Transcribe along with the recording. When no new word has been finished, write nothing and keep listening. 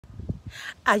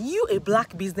Are you a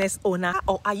black business owner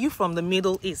or are you from the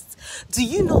Middle East? Do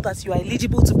you know that you are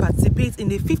eligible to participate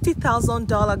in a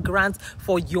 $50,000 grant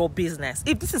for your business?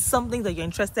 If this is something that you're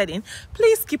interested in,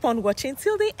 please keep on watching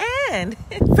till the end.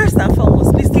 First and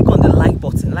foremost, please click on the like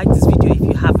button. Like this video if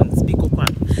you haven't.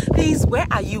 Please, where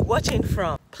are you watching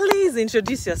from? Please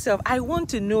introduce yourself. I want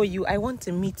to know you. I want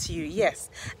to meet you. Yes.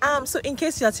 So in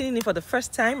case you are tuning in for the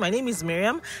first time, my name is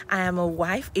Mariam. I am a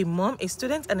wife, a mom, a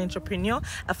student, an entrepreneur,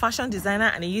 a fashion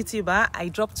designer, and a YouTuber. I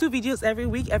drop 2 videos every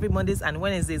week, every Mondays and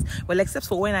Wednesdays. Well, except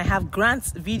for when I have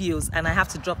grants videos and I have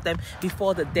to drop them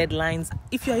before the deadlines.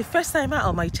 If you're a first timer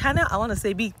on my channel, I want to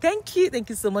say big thank you. Thank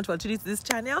you so much for tuning to this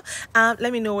channel.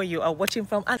 Let me know where you are watching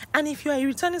from. And if you are a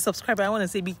returning subscriber, I want to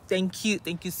say big thank you.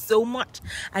 Thank you so much.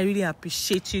 I really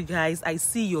appreciate you guys. I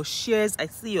see your shares, I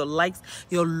see your likes,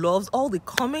 your loves, all the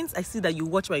comments. I see that you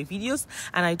watch my videos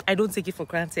and I don't take it for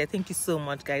granted. Thank you so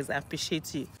much, guys. I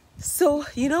appreciate you. So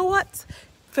you know what,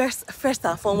 first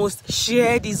and foremost,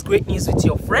 share this great news with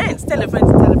your friends. Tell a friend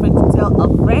to tell a friend to tell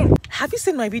a friend. Have you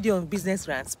seen my video on business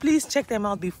grants? Please check them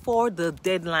out before the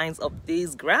deadlines of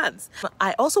these grants.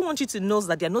 I also want you to know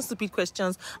that there are no stupid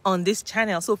questions on this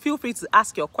channel, so feel free to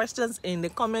ask your questions in the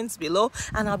comments below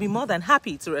and I'll be more than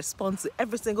happy to respond to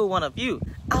every single one of you.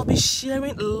 I'll be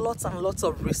sharing lots and lots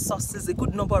of resources, a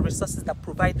good number of resources that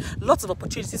provide lots of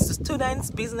opportunities to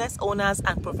students, business owners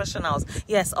and professionals.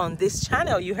 Yes, on this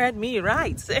channel, you heard me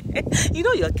right. You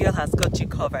know your girl has got you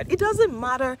covered. It doesn't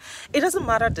matter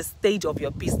the stage of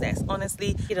your business,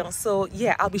 honestly, so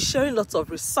yeah, I'll be sharing lots of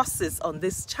resources on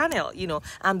this channel.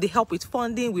 They help with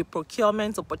funding, with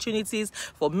procurement opportunities,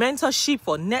 for mentorship,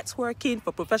 for networking,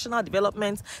 for professional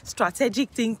development, strategic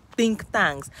think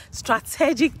tanks.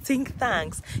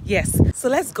 Yes, so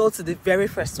let's go to the very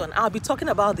first one. I'll be talking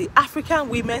about the African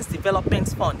Women's Development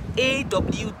Fund,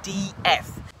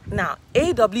 AWDF. Now,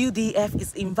 AWDF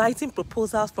is inviting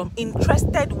proposals from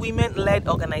interested women-led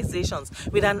organizations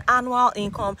with an annual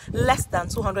income less than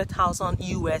 $200,000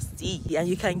 USD, and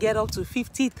you can get up to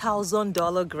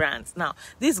 $50,000 grants. Now,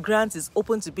 this grant is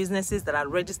open to businesses that are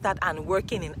registered and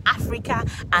working in Africa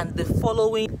and the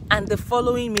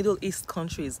following Middle East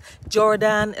countries: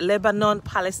 Jordan, Lebanon,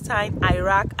 Palestine,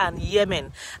 Iraq, and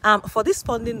Yemen. For this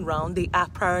funding round, they are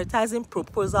prioritizing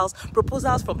proposals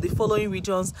from the following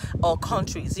regions or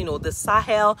countries. The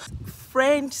Sahel,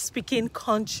 French-speaking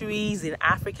countries in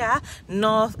Africa,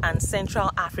 North and Central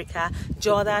Africa,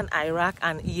 Jordan, Iraq,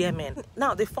 and Yemen.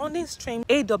 Now, the funding stream,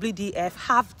 AWDF,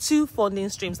 have 2 funding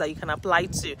streams that you can apply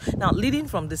to. Now, leading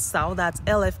from the south, that's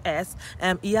LFS,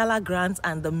 YALA grants,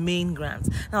 and the main grants.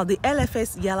 Now, the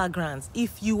LFS YALA grants,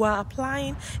 if you are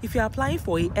applying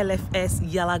for a LFS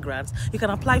YALA grant, you can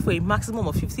apply for a maximum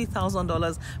of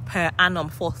 $50,000 per annum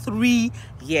for 3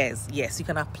 years. Yes, you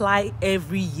can apply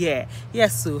every year.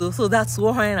 Yes, so that's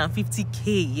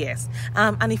 150K. Yes,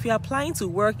 and if you're applying to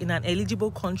work in an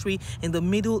eligible country in the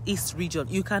Middle East region,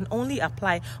 you can only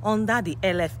apply under the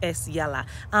LFS YALA.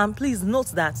 Please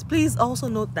also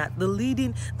note that the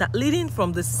leading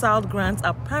from the South grants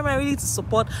are primarily to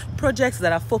support projects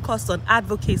that are focused on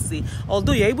advocacy,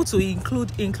 although you're able to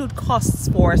include costs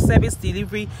for service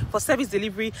delivery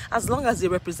as long as they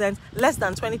represent less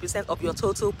than 20% of your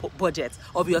total budget.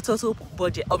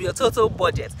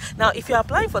 Now, if you're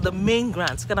applying for the main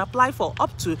grants, you can apply for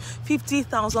up to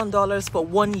 $50,000 for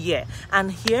 1 year.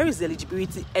 And here is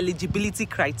the eligibility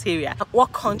criteria.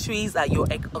 What countries are your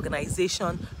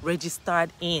organization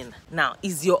registered in? Now,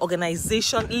 is your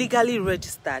organization legally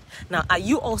registered? Now, are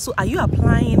you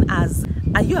applying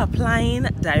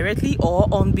directly or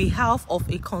on behalf of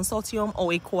a consortium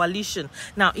or a coalition?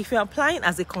 Now, if you're applying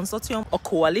as a consortium or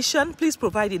coalition, please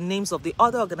provide the names of the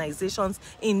other organizations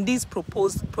in these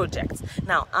proposed projects.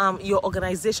 Now, your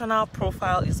organizational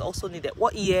profile is also needed.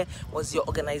 What year was your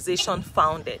organization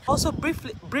founded? Also,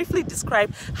 briefly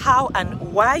describe how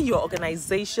and why your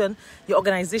organization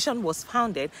was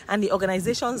founded, and the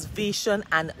organization's vision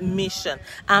and mission.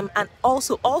 And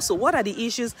also, what are the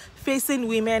issues facing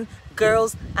women,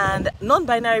 girls, and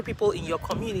non-binary people in your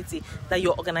community that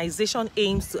your organization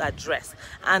aims to address?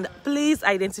 And please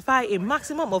identify a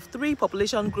maximum of 3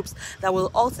 population groups that will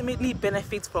ultimately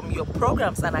benefit from your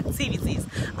programs and activities.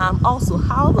 Also,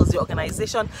 how does your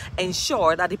organization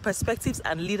ensure that the perspectives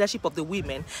and leadership of the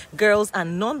women, girls,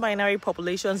 and non-binary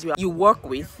populations you work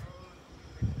with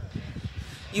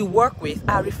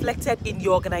are reflected in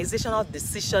your organizational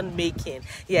decision making?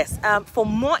 Yes. For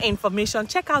more information,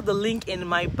 check out the link in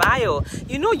my bio.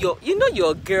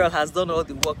 Your girl has done all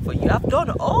the work for you. I've done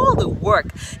all the work.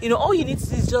 All you need to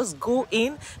do is just go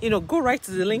in, go right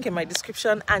to the link in my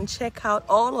description and check out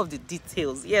all of the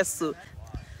details. Yes, so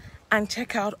and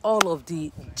check out all of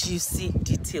the juicy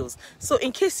details. So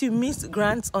in case you missed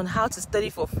grants on how to study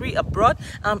for free abroad,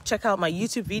 check out my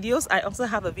YouTube videos. I also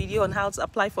have a video on how to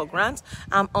apply for grants,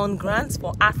 on grants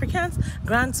for Africans,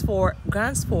 grants for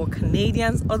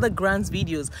Canadians, other grants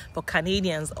videos for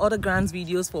Canadians, other grants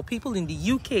videos for people in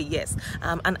the UK, yes,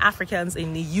 and Africans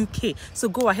in the UK. So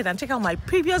go ahead and check out my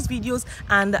previous videos,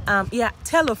 and yeah,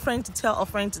 tell a friend to tell a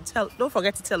friend to tell. Don't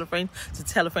forget to tell a friend to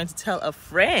tell a friend to tell a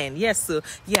friend. Yes, so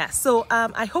yeah, so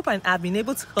I hope I've been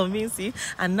able to convince you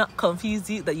and not confuse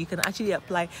you that you can actually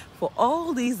apply for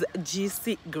all these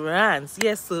juicy grants.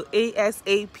 Yes, so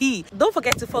ASAP. Don't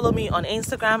forget to follow me on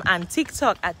Instagram and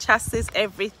TikTok at Chassis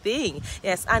Everything.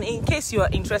 Yes, and in case you are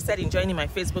interested in joining my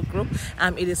Facebook group,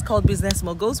 it is called Business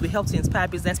Moguls. We help to inspire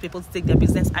business people to take their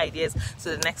business ideas to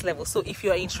the next level. So if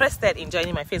you are interested in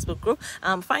joining my Facebook group,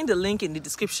 find the link in the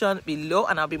description below,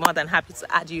 and I'll be more than happy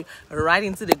to add you right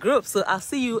into the group. So I'll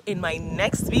see you in my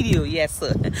next video. Yes,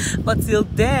 sir. But till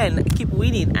then, keep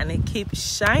winning and keep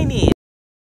shining.